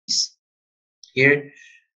Here,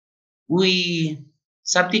 we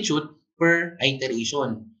substitute per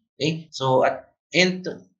iteration. Okay? So at n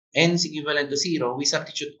is equivalent to 0, we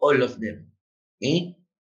substitute all of them. Okay?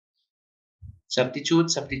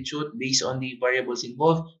 Substitute based on the variables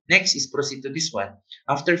involved. Next is proceed to this one.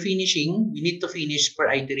 After finishing, we need to finish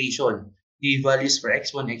per iteration the values for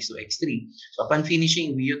x1, x2, x3. So upon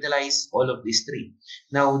finishing, we utilize all of these three.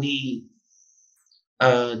 Now the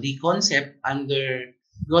concept under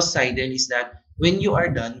Gauss-Seidel is that when you are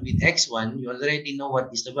done with x1, you already know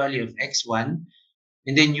what is the value of x1,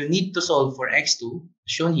 and then you need to solve for x2,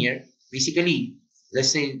 shown here. Basically,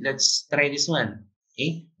 let's try this one.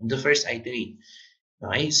 Okay, the first iterate.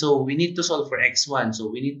 Okay, so we need to solve for x1. So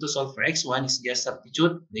we need to solve for x1 is just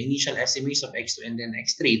substitute the initial estimates of x2 and then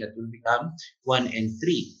x3. That will become 1 and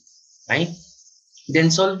 3. Right? Then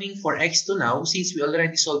solving for x2 now, since we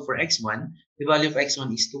already solved for x1, the value of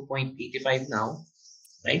x1 is 2.85 now.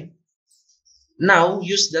 Right? Now,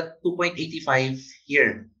 use that 2.85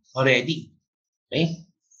 here already. Okay?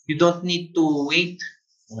 You don't need to wait.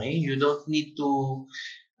 Okay? You don't need to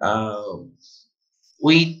uh,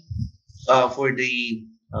 wait for the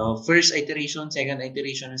first iteration, second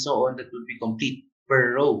iteration, and so on, that will be complete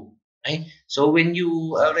per row. Right? So when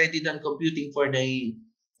you already done computing for the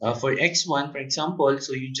for x1, for example,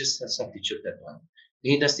 so you just substitute that one.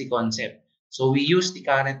 Okay, that's the concept. So we use the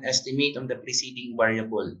current estimate on the preceding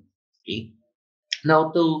variable. Okay.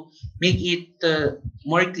 Now to make it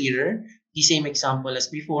more clearer, the same example as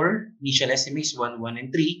before, initial estimates 1, 1,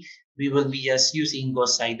 and 3, we will be just using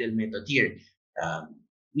Gauss-Seidel method here.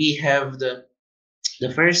 We have the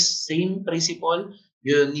first same principle.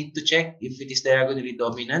 You need to check if it is diagonally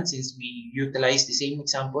dominant. Since we utilize the same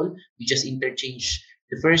example, we just interchange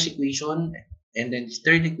the first equation and then the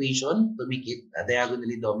third equation to make it a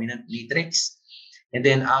diagonally dominant matrix. And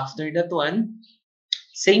then after that one,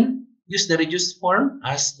 same, use the reduced form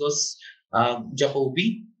as those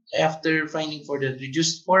Jacobi. After finding for the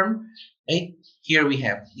reduced form, right, here we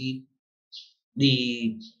have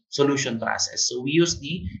the solution process. So we use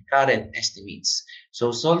the current estimates.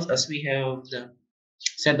 So solve as we have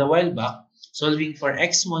said a while back, solving for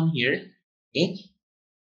x1 here, okay,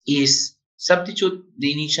 is substitute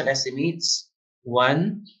the initial estimates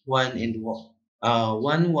 1, 1, and 1,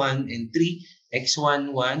 1, and 3,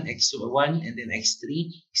 x1, 1, x2, 1, and then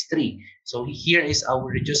x3, x3. So here is our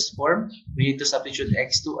reduced form. We need to substitute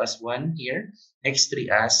x2 as 1 here, x3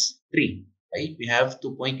 as 3. Right? We have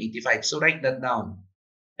 2.85. So write that down.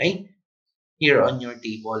 Right? Here on your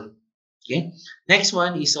table. Okay. Next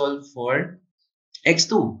one is solve for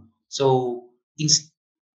x2. So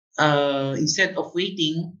instead of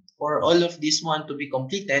waiting for all of this one to be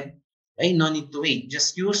completed, no need to wait.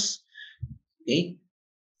 Okay,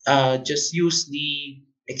 just use the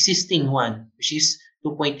existing one, which is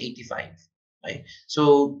 2.85. Right?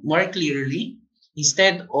 So more clearly,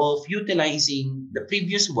 instead of utilizing the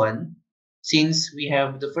previous one, since we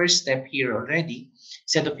have the first step here already,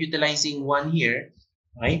 instead of utilizing one here,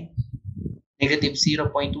 right, negative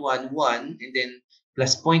 0.11 and then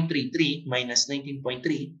plus 0.33 minus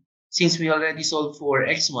 19.3, since we already solved for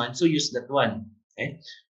x1, so use that one.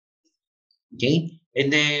 Okay,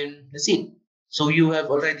 and then that's it. So you have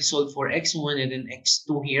already solved for x1 and then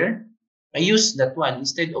x2 here. I use that one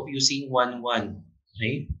instead of using 1, 1.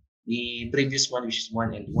 Okay, the previous one, which is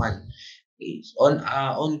 1 and 1. Okay. So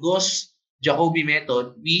on Gauss Jacobi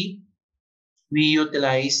method, we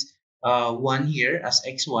utilize 1 here as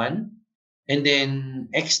x1 and then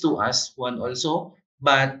x2 as 1 also.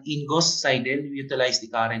 But in Gauss-Seidel, we utilize the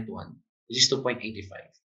current one, which is 2.85.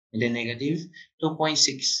 And then negative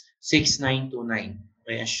 2.66929,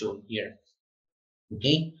 as shown here.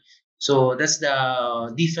 Okay, so that's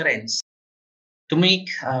the difference. To make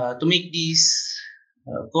this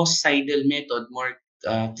Gauss-Seidel method more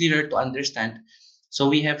clearer to understand, so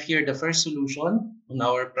we have here the first solution on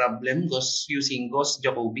our problem, using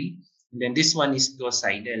Gauss-Jacobi, and then this one is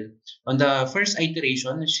Gauss-Seidel. On the first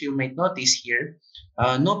iteration, as you might notice here,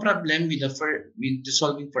 no problem with the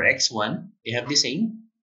solving for x1. They have the same.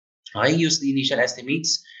 I use the initial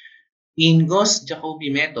estimates. In Gauss-Jacobi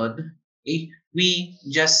method, okay, we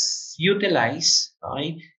just utilize,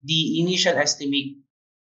 okay, the initial estimate,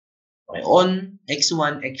 okay, on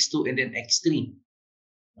x1, x2, and then x3.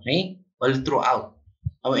 Okay, all throughout.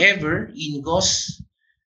 However, in Gauss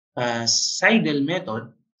Seidel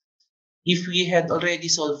method, if we had already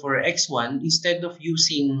solved for x1, instead of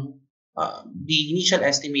using the initial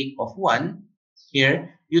estimate of 1,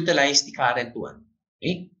 here, utilize the current one.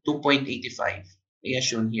 Okay, 2.85. As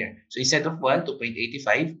shown here. So instead of 1,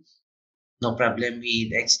 2.85, no problem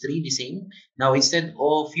with x3, the same. Now, instead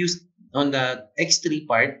of use on the x3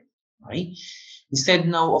 part, Okay? Instead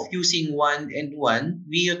now of using 1 and 1,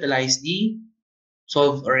 we utilize the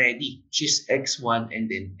solved already, which is x1 and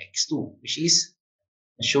then x2, which is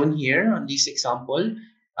shown here on this example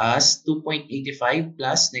as 2.85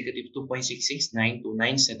 plus negative 2.66929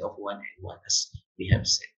 instead of 1 and 1 as we have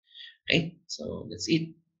said. Okay, so that's it.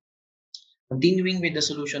 Continuing with the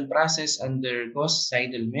solution process under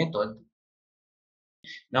Gauss-Seidel method.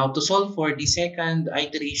 Now to solve for the second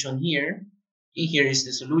iteration here, okay, here is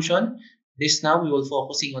the solution. This now we will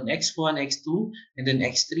focusing on x1, x2, and then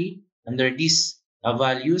x3 under these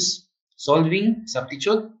values. Solving,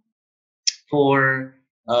 substitute for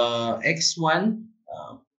x1,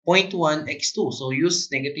 0.1, x2. So use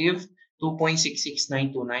negative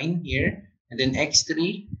 2.66929 here, and then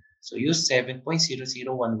x3. So use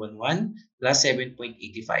 7.00111 plus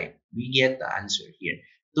 7.85. We get the answer here,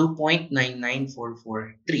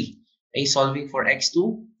 2.99443. Okay, solving for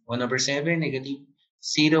x2, 1 over 7, negative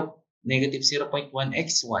 0.1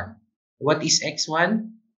 x1. What is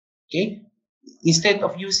x1? Okay, instead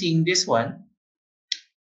of using this one,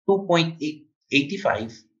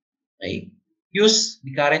 2.885, right? Use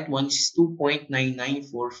the current one is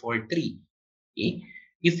 2.99443. Okay?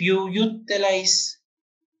 If you utilize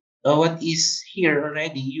what is here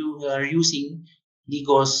already, you are using the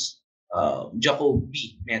Gauss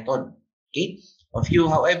Jacobi method. Okay?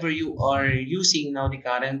 However, you are using now the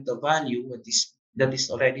current value that is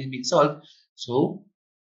already been solved, so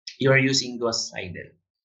you are using Gauss-Seidel.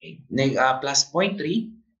 Okay? Plus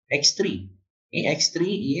 0.3 x3. Okay?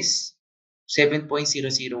 X3 is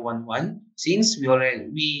 7.0011. Since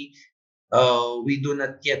we do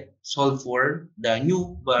not yet solve for the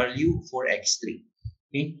new value for x3.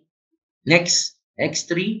 Okay? Next,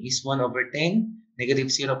 x3 is 1 over 10, negative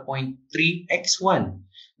 0.3 x1.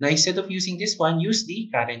 Now, instead of using this one, use the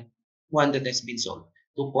current one that has been solved,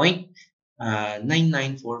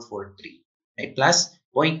 2.99443, right, plus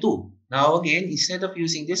 0.2. Now, again, instead of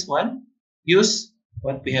using this one, use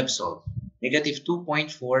what we have solved, negative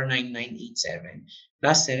 2.49987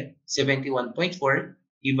 plus 71.4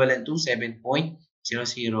 equivalent to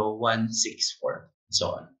 7.00164,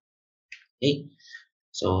 so on. Okay.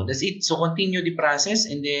 So that's it. So continue the process,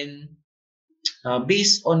 and then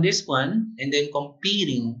based on this one, and then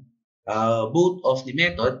comparing both of the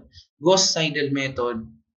method, Gauss-Seidel method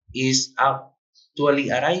is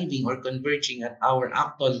actually arriving or converging at our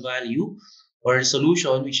actual value or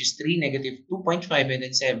solution, which is 3, negative 2.5, and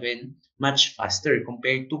then 7, much faster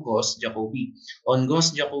compared to Gauss-Jacobi. On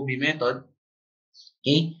Gauss-Jacobi method,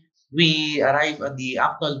 okay, we arrive at the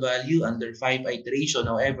actual value under 5 iteration.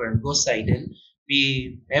 However, Gauss-Seidel,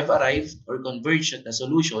 we have arrived or converged at the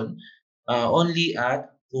solution only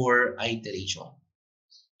at 4 iteration.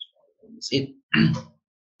 That's it.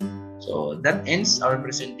 So that ends our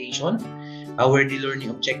presentation. Our learning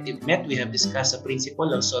objective met. We have discussed the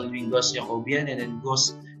principle of solving Gauss-Jacobian and then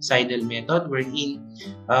Gauss-Seidel method, wherein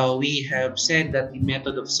we have said that the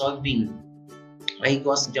method of solving by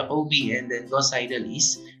Gauss-Jacobi and then Gauss-Seidel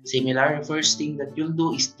is similar. First thing that you'll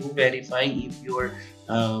do is to verify if your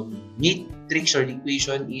matrix or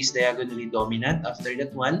equation is diagonally dominant. After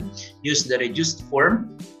that one, use the reduced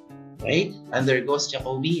form, right, under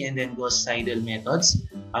Gauss-Jacobi and then Gauss-Seidel methods.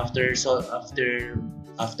 After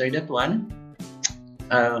that one,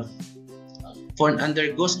 for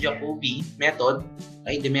under Gauss-Jacobi method,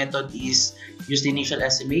 right, the method is use the initial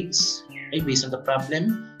estimates, right, based on the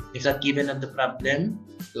problem. If not given at the problem,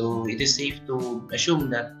 so it is safe to assume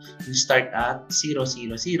that you start at 0,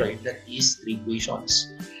 0, 0 if that is 3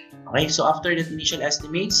 equations. Okay, so after that initial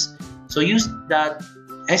estimates, so use that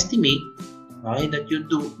estimate, okay, that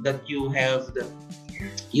you have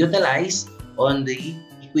utilized on the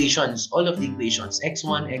equations, all of the equations,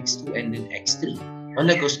 x1, x2, and then x3 on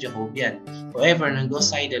the Gauss-Jacobian. However, on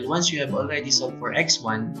Gauss-Seidel, once you have already solved for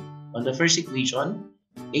x1 on the first equation,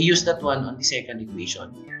 use that one on the second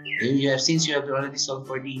equation. Since you have already solved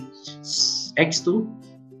for the x2,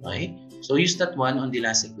 right? So use that one on the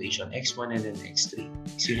last equation, x1 and then x3.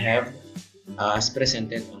 So you have as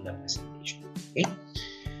presented on the presentation. Okay.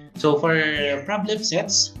 So for problem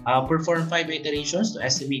sets, perform 5 iterations to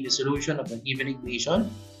estimate the solution of a given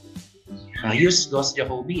equation. Use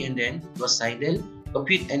Gauss-Jacobi and then Gauss-Seidel.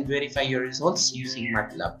 Compute and verify your results using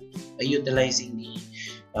MATLAB by utilizing the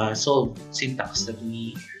solve syntax that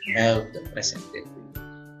we have presented.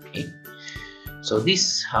 Okay. So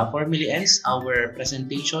this formally ends our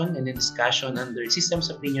presentation and then discussion under systems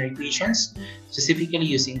of linear equations, specifically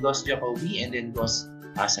using Gauss-Jacobi and then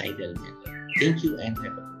Gauss-Seidel method. Thank you and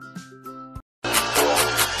have a